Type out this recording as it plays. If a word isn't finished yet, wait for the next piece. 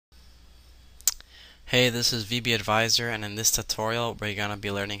Hey, this is VBAdviser, and in this tutorial we're going to be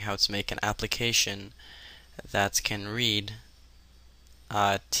learning how to make an application that can read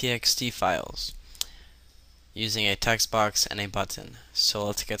TXT files using a text box and a button. So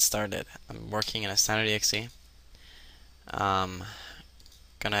let's get started. I'm working in a standard TXT. Gonna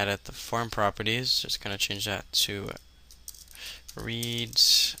edit the form properties. Just gonna change that to read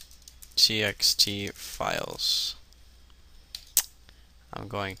TXT files. I'm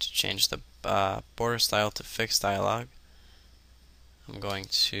going to change the border style to fixed dialog. I'm going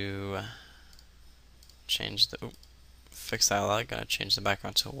to change the fixed dialog. Gonna change the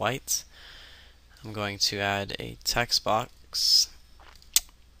background to white. I'm going to add a text box,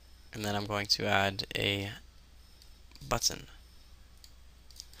 and then I'm going to add a button.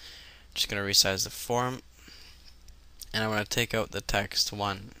 Just gonna resize the form, and I'm gonna take out the text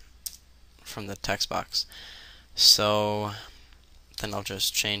 1 from the text box. So then I'll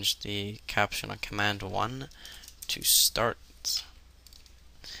just change the caption on command 1 to start,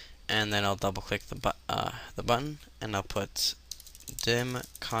 and then I'll double click the button, and I'll put dim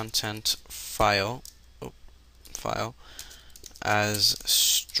content file as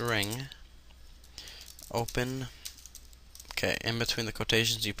string open. Okay, in between the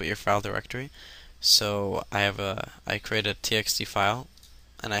quotations you put your file directory. So I created a TXT file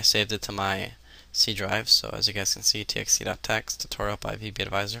and I saved it to my C drive. So as you guys can see, txt.text tutorial by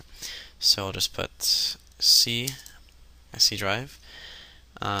VBAdviser. So I'll just put C, my C drive,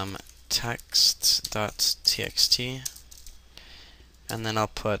 text.txt, and then I'll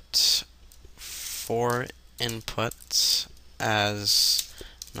put for input as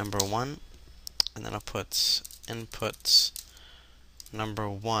number 1, and then I'll put input number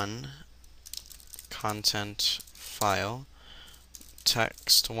 1 content file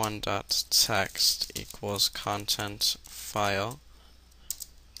text1.text equals content file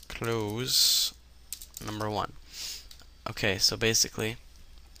close number 1. Okay, so basically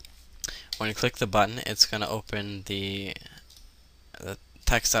when you click the button, it's going to open the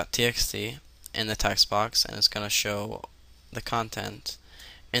text.txt in the text box, and it's going to show the content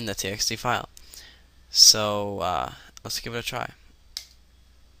in the TXT file. So let's give it a try.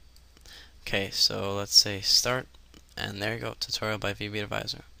 Okay, so let's say start, and there you go, tutorial by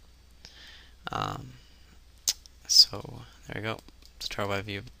VBAdviser. So there you go, tutorial by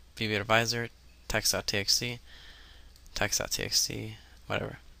VBAdviser, text.txt, text.txt,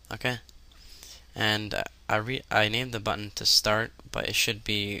 whatever. Okay, and I named the button to start, but it should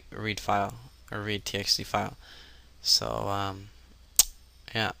be read file or read TXT file. So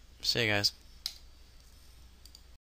yeah, see you guys.